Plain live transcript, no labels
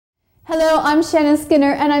Hello, I'm Shannon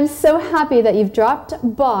Skinner, and I'm so happy that you've dropped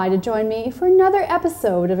by to join me for another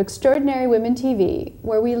episode of Extraordinary Women TV,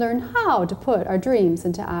 where we learn how to put our dreams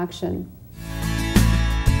into action.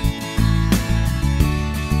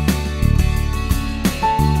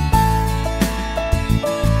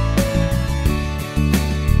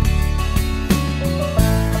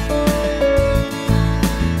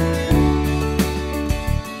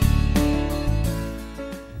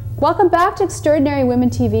 Welcome back to Extraordinary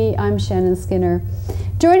Women TV. I'm Shannon Skinner.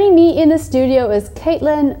 Joining me in the studio is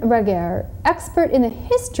Kaitlyn Regehr, expert in the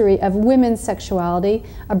history of women's sexuality,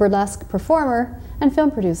 a burlesque performer, and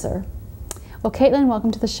film producer. Well, Kaitlyn,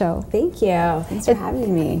 welcome to the show. Thank you. Thanks for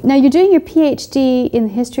having me. Now, you're doing your PhD in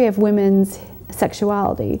the history of women's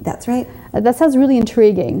sexuality. That's right. That sounds really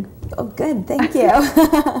intriguing. Oh, good. Thank you.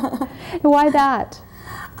 Why that?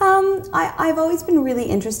 I've always been really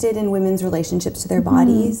interested in women's relationships to their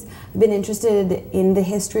bodies. I've been interested in the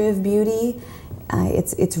history of beauty.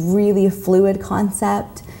 It's really a fluid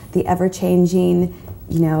concept. The ever-changing,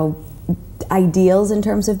 ideals in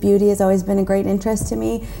terms of beauty has always been a great interest to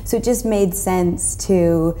me. So it just made sense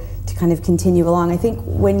to kind of continue along. I think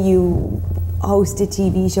when you host a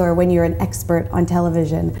TV show or when you're an expert on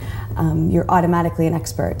television, you're automatically an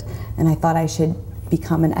expert. And I thought I should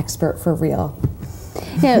become an expert for real.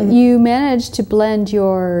 Yeah, you managed to blend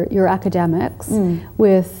your academics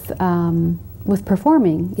with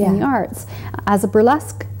performing in the arts as a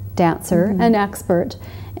burlesque dancer and expert.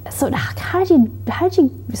 So how did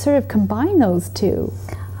you sort of combine those two?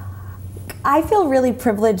 I feel really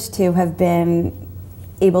privileged to have been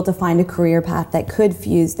able to find a career path that could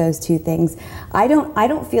fuse those two things. I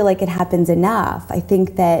don't feel like it happens enough. I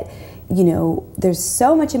think that there's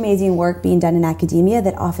so much amazing work being done in academia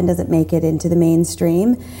that often doesn't make it into the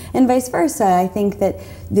mainstream, and vice versa. I think that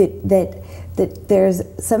there's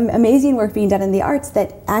some amazing work being done in the arts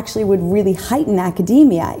that actually would really heighten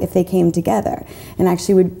academia if they came together, and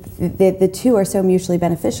actually the two are so mutually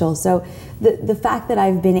beneficial. So the fact that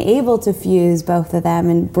I've been able to fuse both of them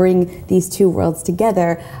and bring these two worlds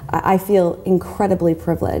together, I feel incredibly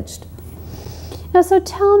privileged. Now, so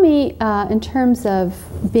tell me, in terms of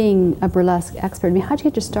being a burlesque expert, how did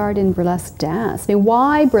you get your start in burlesque dance?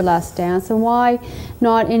 Why burlesque dance, and why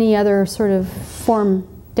not any other sort of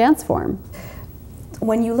dance form?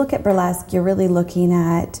 When you look at burlesque, you're really looking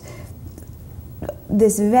at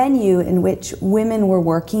this venue in which women were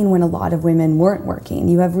working when a lot of women weren't working.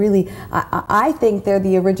 You have really, I think they're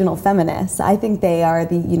the original feminists. I think they are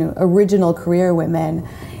the original career women,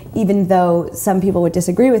 even though some people would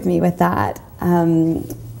disagree with me with that.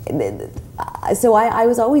 So I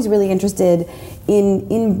was always really interested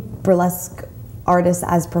in burlesque artists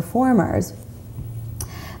as performers.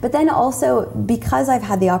 But then also, because I've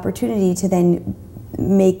had the opportunity to then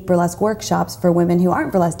make burlesque workshops for women who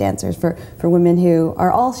aren't burlesque dancers, for women who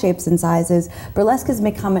are all shapes and sizes, burlesque has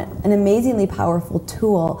become an amazingly powerful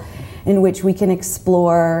tool in which we can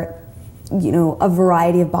explore a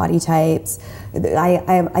variety of body types. I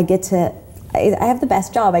have the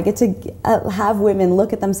best job. I get to have women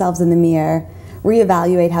look at themselves in the mirror,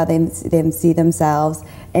 reevaluate how they see themselves,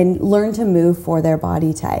 and learn to move for their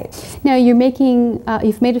body type. Now you're making,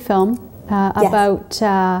 you've made a film about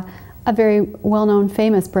a very well-known,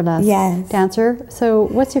 famous burlesque dancer. So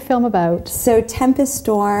what's your film about? So Tempest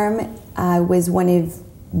Storm was one of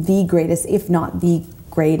the greatest, if not the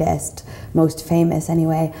greatest, most famous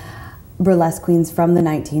anyway, burlesque queens from the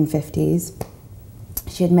 1950s.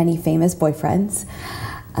 She had many famous boyfriends.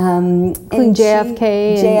 Including JFK,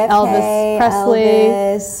 and Elvis Presley.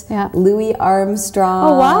 Elvis, Louis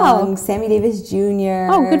Armstrong. Oh, wow. Sammy Davis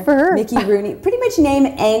Jr. Oh, good for her. Mickey Rooney. Pretty much name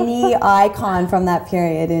any icon from that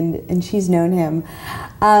period and she's known him.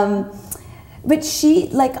 But she,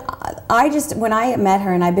 when I met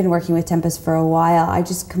her, and I've been working with Tempest for a while, I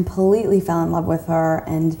just completely fell in love with her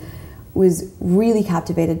and was really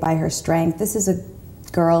captivated by her strength. This is a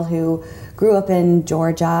girl who grew up in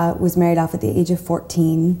Georgia, was married off at the age of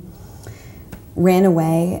 14, ran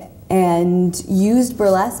away, and used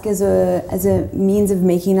burlesque as a means of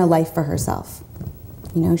making a life for herself.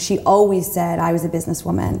 She always said, I was a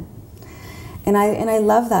businesswoman. And I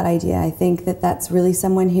love that idea. I think that that's really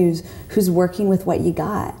someone who's working with what you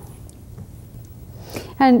got.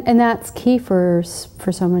 And that's key for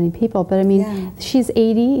so many people. But she's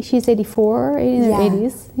 80, she's 84, in her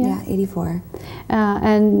 80s. Yeah, 84.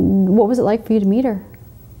 And what was it like for you to meet her?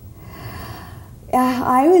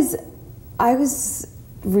 I was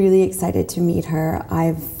really excited to meet her. I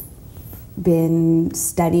had been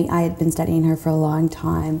studying her for a long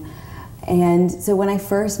time. And so when I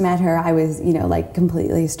first met her, I was,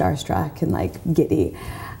 completely starstruck and giddy.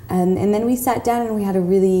 And then we sat down and we had a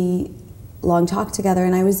really long talk together,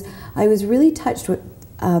 and I was really touched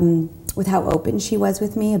with how open she was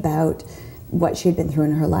with me about what she had been through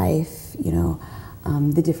in her life, you know,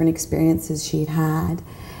 the different experiences she'd had.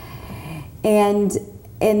 And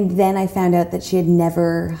then I found out that she had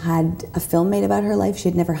never had a film made about her life. She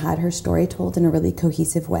had never had her story told in a really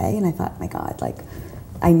cohesive way. And I thought, my God, like,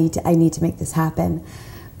 I need to make this happen.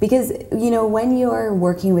 Because, you know, when you're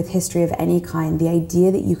working with history of any kind, the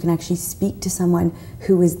idea that you can actually speak to someone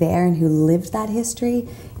who was there and who lived that history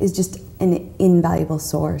is just an invaluable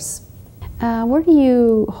source. What are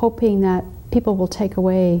you hoping that people will take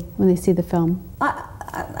away when they see the film?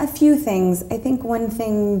 A few things. I think one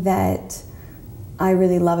thing that I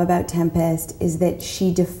really love about Tempest is that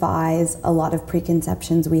she defies a lot of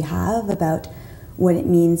preconceptions we have about what it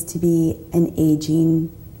means to be an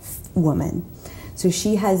aging woman. So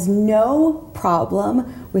she has no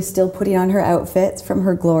problem with still putting on her outfits from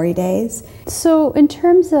her glory days. So in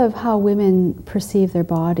terms of how women perceive their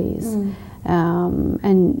bodies,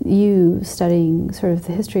 and you studying sort of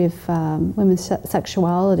the history of women's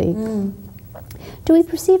sexuality, do we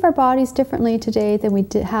perceive our bodies differently today than we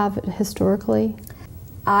have historically?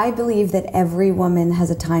 I believe that every woman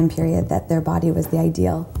has a time period that their body was the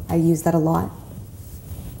ideal. I use that a lot.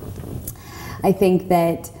 I think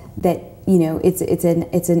that you know, it's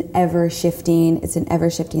an ever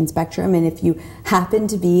shifting spectrum, and if you happen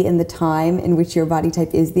to be in the time in which your body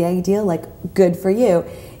type is the ideal, like, good for you.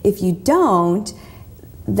 If you don't,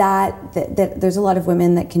 that there's a lot of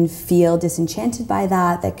women that can feel disenchanted by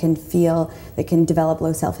that can develop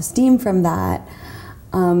low self-esteem from that,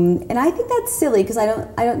 and I think that's silly, because I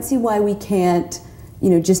don't see why we can't,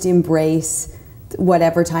 you know, just embrace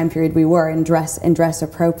whatever time period we were and dress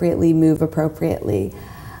appropriately, move appropriately.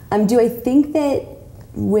 Do I think that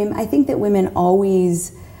women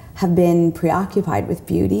always have been preoccupied with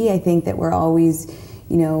beauty? I think that we're always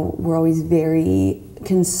very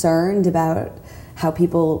concerned about how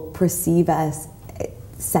people perceive us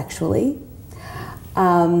sexually.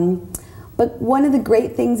 But one of the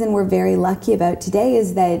great things, and we're very lucky about today,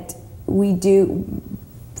 is that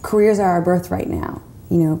careers are our birthright now.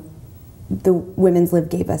 You know, the Women's Lib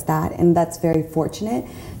gave us that, and that's very fortunate.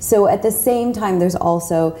 So at the same time, there's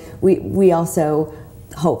also, we also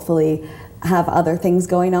hopefully have other things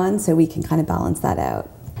going on, so we can kind of balance that out.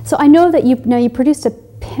 So I know that you produced a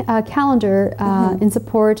calendar in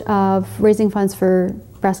support of raising funds for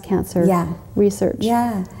breast cancer research.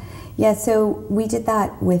 Yeah, so we did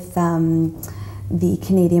that with the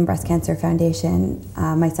Canadian Breast Cancer Foundation,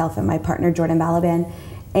 myself and my partner Jordan Balaban,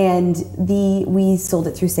 and we sold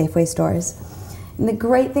it through Safeway stores. And the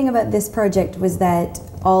great thing about this project was that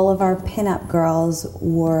all of our pinup girls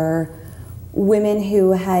were women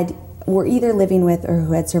who were either living with or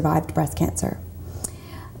who had survived breast cancer.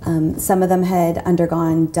 Some of them had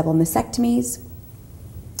undergone double mastectomies.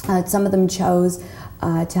 Some of them chose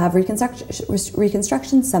to have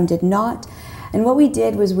reconstruction, some did not. And what we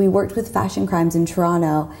did was we worked with Fashion Crimes in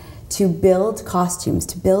Toronto to build costumes,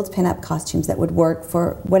 to build pinup costumes that would work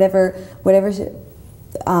for whatever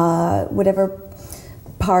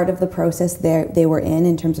part of the process they were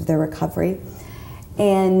in terms of their recovery.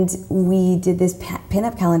 And we did this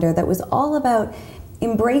pinup calendar that was all about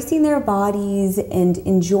embracing their bodies and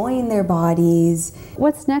enjoying their bodies.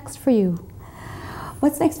 What's next for you?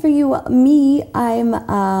 What's next for you? Me,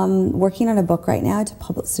 I'm working on a book right now to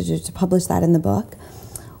publish that in the book.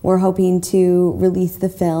 We're hoping to release the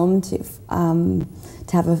film to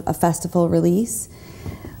have a festival release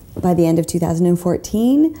by the end of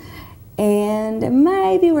 2014, and I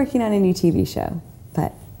might be working on a new TV show,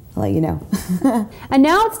 but I'll let you know. And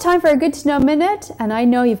now it's time for a Good to Know Minute, and I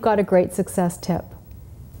know you've got a great success tip.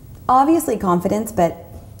 Obviously confidence, but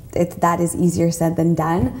that is easier said than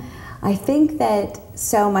done. I think that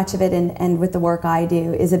so much of it, and with the work I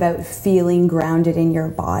do, is about feeling grounded in your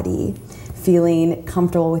body, feeling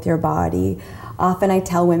comfortable with your body. Often I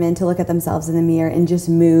tell women to look at themselves in the mirror and just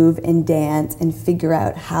move and dance and figure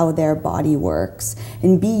out how their body works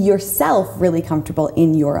and be yourself really comfortable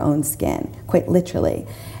in your own skin, quite literally.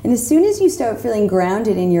 And as soon as you start feeling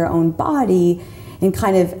grounded in your own body and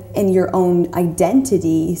kind of in your own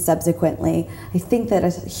identity subsequently, I think that a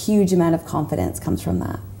huge amount of confidence comes from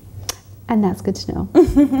that. And that's good to know.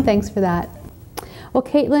 Thanks for that. Well,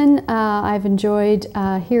 Kaitlyn, I've enjoyed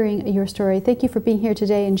hearing your story. Thank you for being here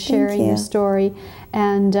today and sharing your story.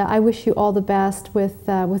 And I wish you all the best with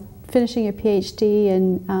finishing your PhD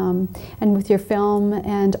and with your film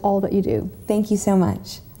and all that you do. Thank you so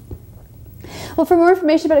much. Well, for more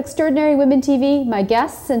information about Extraordinary Women TV, my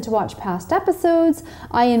guests, and to watch past episodes,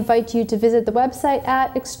 I invite you to visit the website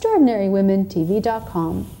at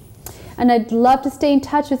extraordinarywomentv.com. And I'd love to stay in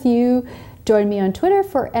touch with you Join me on Twitter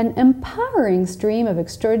for an empowering stream of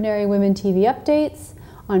Extraordinary Women TV updates.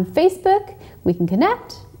 On Facebook, we can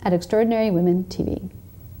connect at Extraordinary Women TV.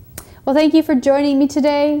 Well, thank you for joining me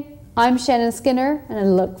today. I'm Shannon Skinner, and I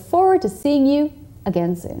look forward to seeing you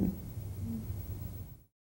again soon.